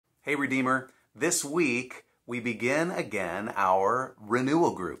Hey Redeemer, this week we begin again our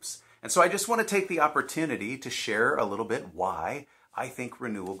renewal groups. And so I just want to take the opportunity to share a little bit why I think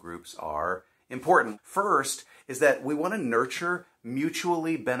renewal groups are important. First is that we want to nurture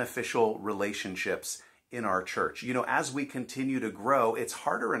mutually beneficial relationships in our church. You know, as we continue to grow, it's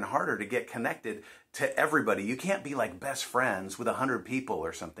harder and harder to get connected to everybody. You can't be like best friends with 100 people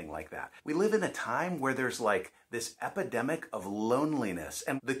or something like that. We live in a time where there's like this epidemic of loneliness.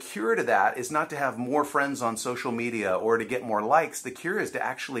 And the cure to that is not to have more friends on social media or to get more likes. The cure is to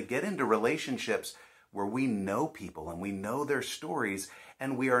actually get into relationships where we know people and we know their stories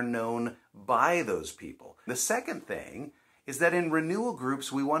and we are known by those people. The second thing is that in renewal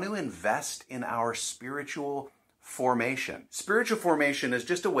groups, we want to invest in our spiritual formation. Spiritual formation is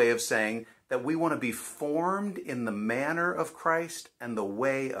just a way of saying that we want to be formed in the manner of Christ and the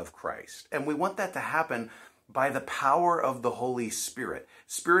way of Christ. And we want that to happen by the power of the Holy Spirit.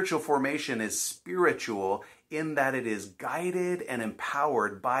 Spiritual formation is spiritual in that it is guided and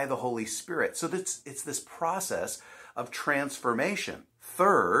empowered by the Holy Spirit. So it's this process of transformation.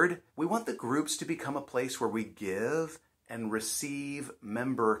 Third, we want the groups to become a place where we give and receive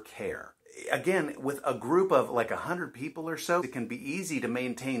member care. Again, with a group of like 100 people or so, it can be easy to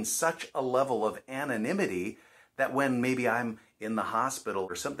maintain such a level of anonymity that when maybe I'm in the hospital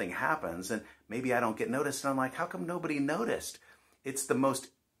or something happens and maybe I don't get noticed, and I'm like, how come nobody noticed? It's the most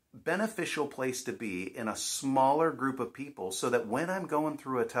beneficial place to be in a smaller group of people so that when I'm going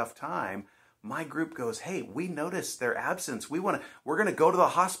through a tough time, my group goes, hey, we noticed their absence. We're going to go to the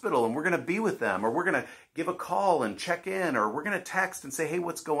hospital and we're going to be with them, or we're going to give a call and check in, or we're going to text and say, hey,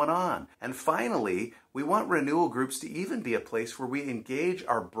 what's going on? And finally, we want renewal groups to even be a place where we engage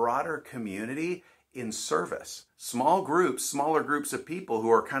our broader community in service. Small groups, smaller groups of people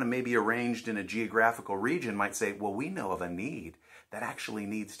who are kind of maybe arranged in a geographical region might say, well, we know of a need that actually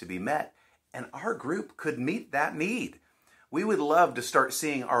needs to be met, and our group could meet that need. We would love to start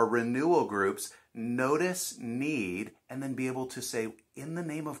seeing our renewal groups notice need and then be able to say, in the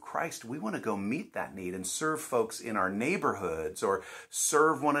name of Christ, we want to go meet that need and serve folks in our neighborhoods or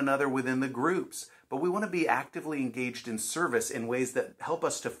serve one another within the groups. But we want to be actively engaged in service in ways that help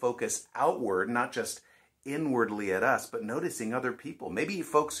us to focus outward, not just inwardly at us, but noticing other people. Maybe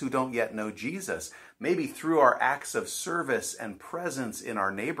folks who don't yet know Jesus. Maybe through our acts of service and presence in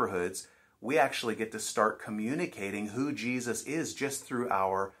our neighborhoods, we actually get to start communicating who Jesus is just through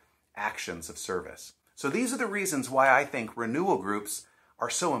our actions of service. So these are the reasons why I think renewal groups are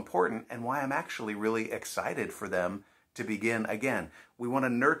so important and why I'm actually really excited for them to begin again. We want to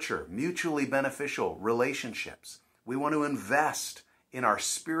nurture mutually beneficial relationships. We want to invest in our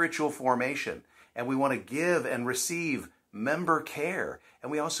spiritual formation, and we want to give and receive member care.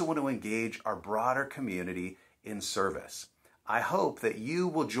 And we also want to engage our broader community in service. I hope that you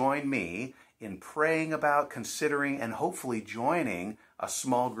will join me in praying about, considering, and hopefully joining a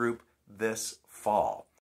small group this fall.